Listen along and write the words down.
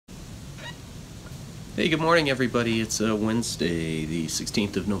Hey, good morning, everybody. It's Wednesday, the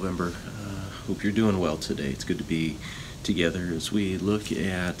 16th of November. Hope you're doing well today. It's good to be together as we look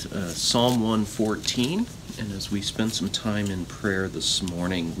at Psalm 114. And as we spend some time in prayer this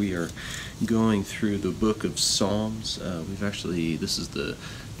morning, we are going through the book of Psalms. This is the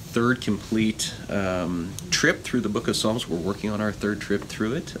third complete trip through the book of Psalms. We're working on our third trip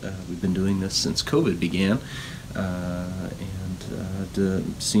through it. We've been doing this since COVID began.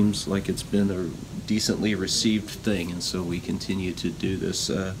 Seems like it's been a decently received thing, and so we continue to do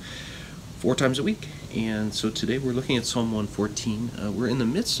this 4 times a week. And so today we're looking at Psalm 114. We're in the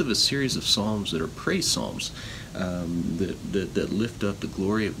midst of a series of psalms that are praise psalms that lift up the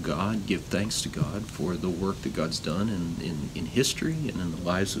glory of God, give thanks to God for the work that God's done in history and in the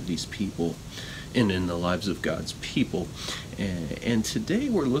lives of these people and in the lives of God's people. And today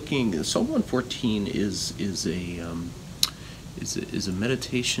we're looking, Psalm 114 is a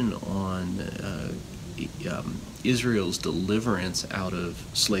meditation on Israel's deliverance out of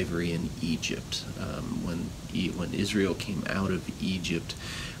slavery in Egypt. When Israel came out of Egypt,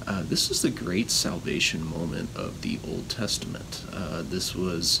 this is the great salvation moment of the Old Testament. This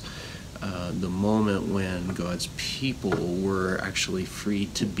was the moment when God's people were actually free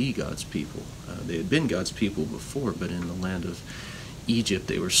to be God's people. They had been God's people before, but in the land of Egypt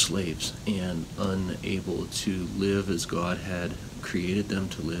they were slaves and unable to live as God had created them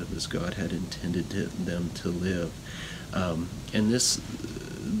to live, as God had intended them to live. And this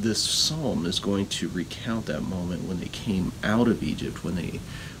psalm is going to recount that moment when they came out of Egypt, when they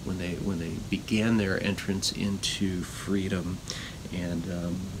began their entrance into freedom. And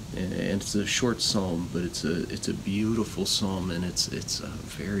it's a short psalm, but it's a beautiful psalm, and it's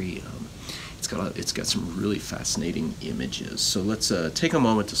got some really fascinating images. So let's take a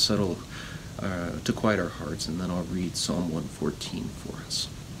moment to settle, to quiet our hearts, and then I'll read Psalm 114 for us.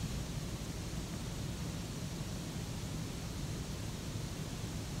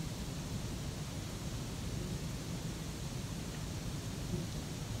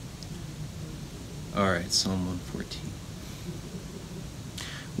 All right, Psalm 114.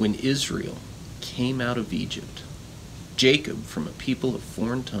 When Israel came out of Egypt, Jacob from a people of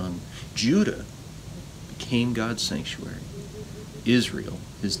foreign tongue, Judah became God's sanctuary, Israel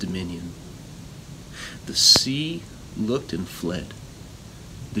his dominion. The sea looked and fled.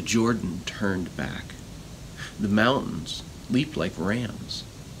 The Jordan turned back. The mountains leaped like rams,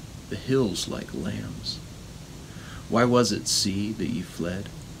 the hills like lambs. Why was it, sea, that you fled?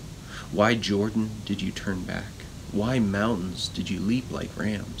 Why, Jordan, did you turn back? Why, mountains, did you leap like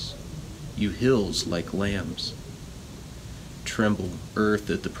rams? You hills like lambs. Tremble, earth,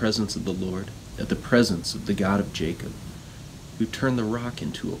 at the presence of the Lord, at the presence of the God of Jacob, who turned the rock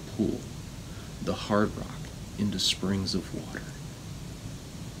into a pool, the hard rock into springs of water.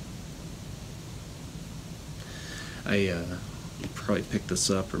 You probably picked this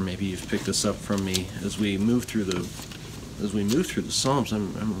up, or maybe you've picked this up from me as we move through the Psalms.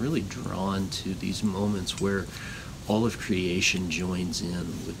 I'm really drawn to these moments where all of creation joins in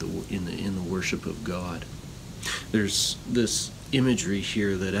with in the worship of God. There's this imagery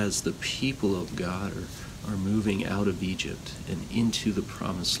here that as the people of God are moving out of Egypt and into the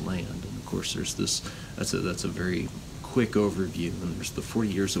promised land, and of course there's that's a very quick overview, and there's the 40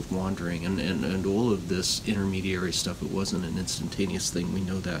 years of wandering and all of this intermediary stuff. It wasn't an instantaneous thing, we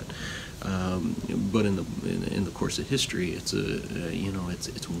know that, but in the course of history, it's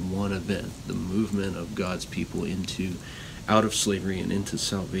one event, the movement of God's people out of slavery and into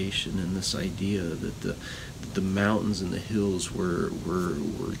salvation, and this idea that the mountains and the hills were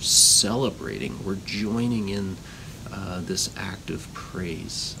celebrating, were joining in this act of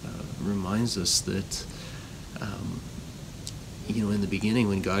praise. Reminds us that in the beginning,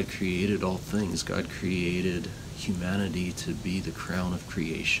 when God created all things, God created humanity to be the crown of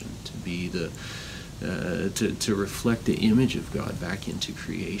creation, to be to reflect the image of God back into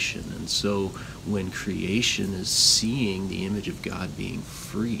creation. And so when creation is seeing the image of God being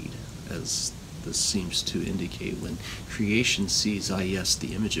freed, as this seems to indicate, when creation sees, yes,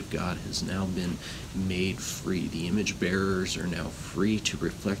 the image of God has now been made free, the image bearers are now free to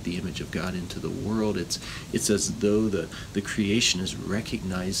reflect the image of God into the world, it's as though the creation is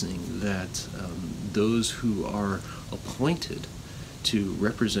recognizing that those who are appointed to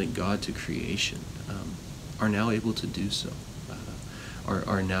represent God to creation are now able to do so,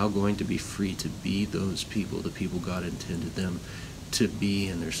 are now going to be free to be those people, the people God intended them to be.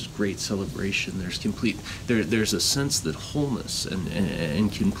 And there's great celebration. There's a sense that wholeness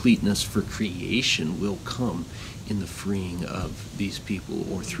and completeness for creation will come in the freeing of these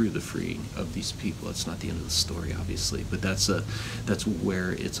people, or through the freeing of these people. That's not the end of the story, obviously, but that's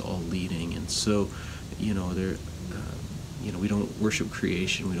where it's all leading. And so, we don't worship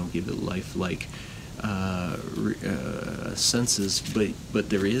creation, we don't give it lifelike senses, but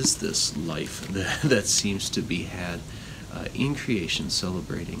there is this life that seems to be had in creation,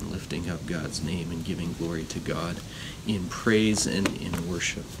 celebrating, lifting up God's name, and giving glory to God in praise and in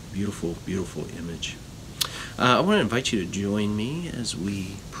worship. Beautiful, beautiful image. I want to invite you to join me as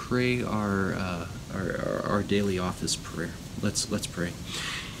we pray our daily office prayer. Let's pray.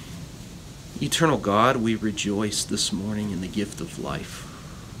 Eternal God, we rejoice this morning in the gift of life,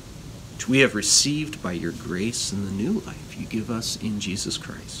 which we have received by your grace and the new life you give us in Jesus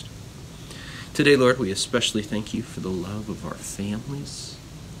Christ. Today, Lord, we especially thank you for the love of our families.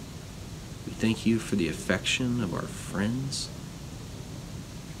 We thank you for the affection of our friends,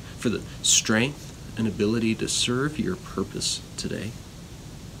 for the strength and ability to serve your purpose today.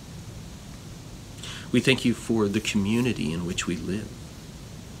 We thank you for the community in which we live,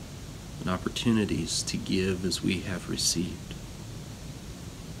 and opportunities to give as we have received.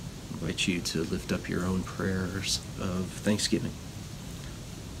 I invite you to lift up your own prayers of thanksgiving.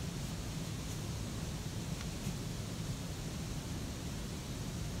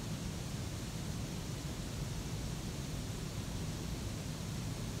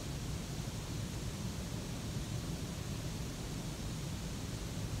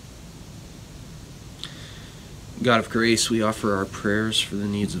 God of grace, we offer our prayers for the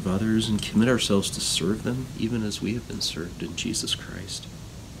needs of others and commit ourselves to serve them, even as we have been served in Jesus Christ.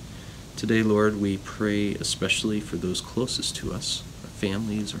 Today, Lord, we pray especially for those closest to us, our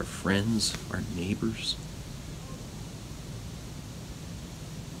families, our friends, our neighbors.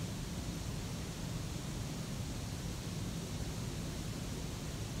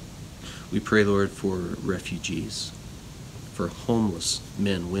 We pray, Lord, for refugees, for homeless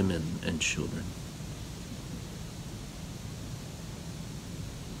men, women, and children.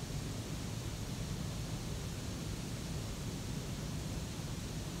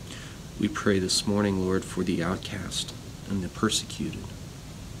 We pray this morning, Lord, for the outcast and the persecuted.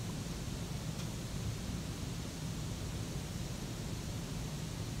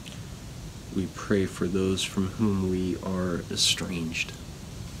 We pray for those from whom we are estranged.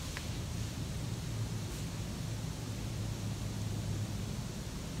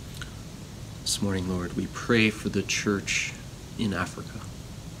 This morning, Lord, we pray for the church in Africa.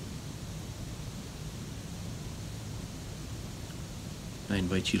 I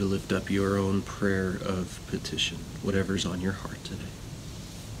invite you to lift up your own prayer of petition, whatever's on your heart today.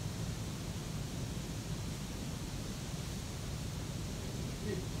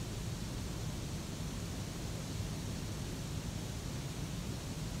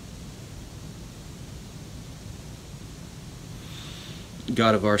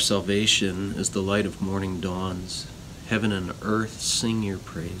 God of our salvation, as the light of morning dawns, heaven and earth sing your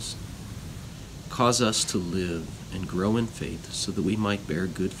praise. Cause us to live and grow in faith so that we might bear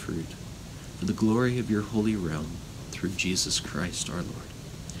good fruit for the glory of your holy realm through Jesus Christ our Lord.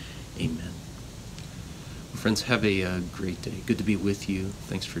 Amen. Well, friends, have a great day. Good to be with you.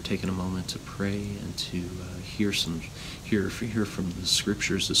 Thanks for taking a moment to pray and to hear from the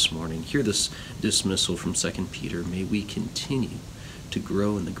scriptures this morning. Hear this dismissal from 2 Peter. May we continue to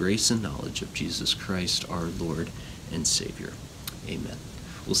grow in the grace and knowledge of Jesus Christ our Lord and Savior. Amen.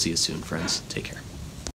 We'll see you soon, friends. Take care.